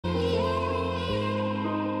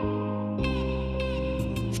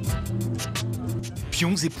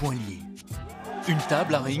Pions et poings liés. Une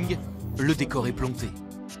table, un ring, le décor est planté.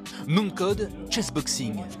 Nom de code,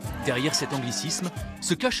 Chessboxing. Derrière cet anglicisme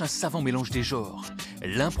se cache un savant mélange des genres.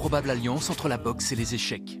 L'improbable alliance entre la boxe et les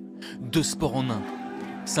échecs. Deux sports en un.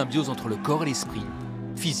 Symbiose entre le corps et l'esprit,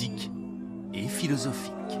 physique et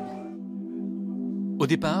philosophique. Au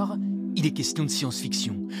départ, il est question de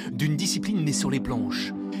science-fiction, d'une discipline née sur les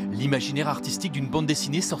planches. L'imaginaire artistique d'une bande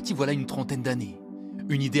dessinée sortie voilà une trentaine d'années.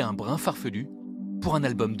 Une idée un brin farfelue pour un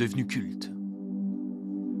album devenu culte.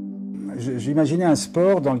 J'imaginais un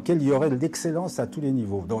sport dans lequel il y aurait de l'excellence à tous les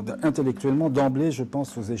niveaux. Donc, intellectuellement, d'emblée, je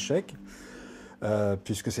pense aux échecs,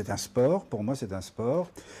 puisque c'est un sport, pour moi c'est un sport.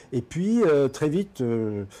 Et puis, très vite,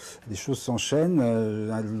 les choses s'enchaînent.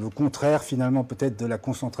 Le contraire, finalement, peut-être de la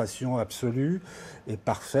concentration absolue et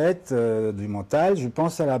parfaite du mental. Je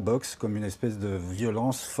pense à la boxe comme une espèce de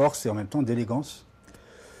violence, force et en même temps d'élégance.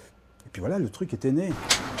 Et puis voilà, le truc était né.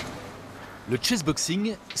 Le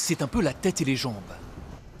chessboxing, c'est un peu la tête et les jambes.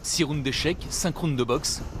 6 rounds d'échecs, 5 rounds de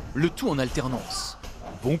boxe, le tout en alternance.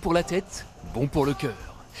 Bon pour la tête, bon pour le cœur.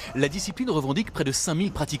 La discipline revendique près de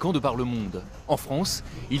 5000 pratiquants de par le monde. En France,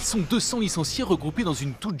 ils sont 200 licenciés regroupés dans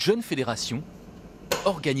une toute jeune fédération,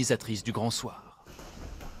 organisatrice du Grand Soir.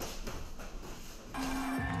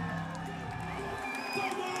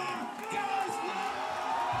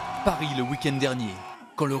 Paris le week-end dernier,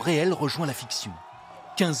 quand le réel rejoint la fiction.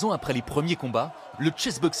 15 ans après les premiers combats, le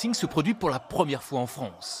chessboxing se produit pour la première fois en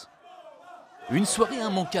France. Une soirée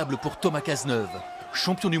immanquable pour Thomas Cazeneuve,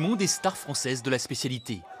 champion du monde et star française de la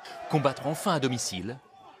spécialité. Combattre enfin à domicile,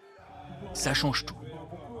 ça change tout.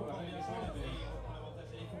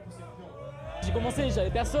 J'ai commencé,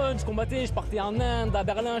 j'avais personne, je combattais, je partais en Inde, à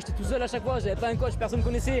Berlin, j'étais tout seul à chaque fois, j'avais pas un coach, personne ne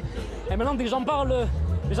connaissait. Et maintenant, dès que j'en parle,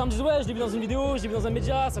 les gens me disent ouais, je l'ai vu dans une vidéo, je l'ai vu dans un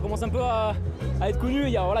média, ça commence un peu à être connu.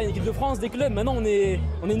 Il y a voilà, une équipe de France, des clubs, maintenant on est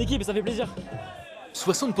une équipe et ça fait plaisir.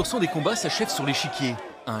 60% des combats s'achèvent sur l'échiquier.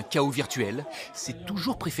 Un chaos virtuel, c'est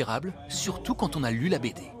toujours préférable, surtout quand on a lu la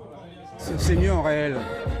BD. C'est mieux en réel.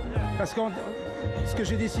 Parce que ce que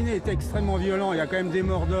j'ai dessiné est extrêmement violent. Il y a quand même des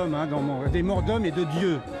morts d'hommes, des morts d'hommes et de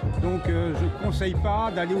dieux. Donc je ne conseille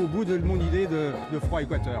pas d'aller au bout de mon idée de Froid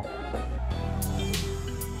Equateur.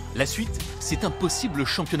 La suite, c'est un possible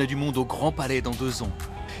championnat du monde au Grand Palais dans 2 ans.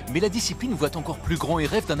 Mais la discipline voit encore plus grand et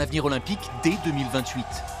rêve d'un avenir olympique dès 2028.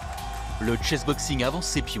 Le chessboxing avance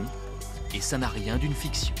ses pions et ça n'a rien d'une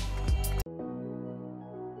fiction.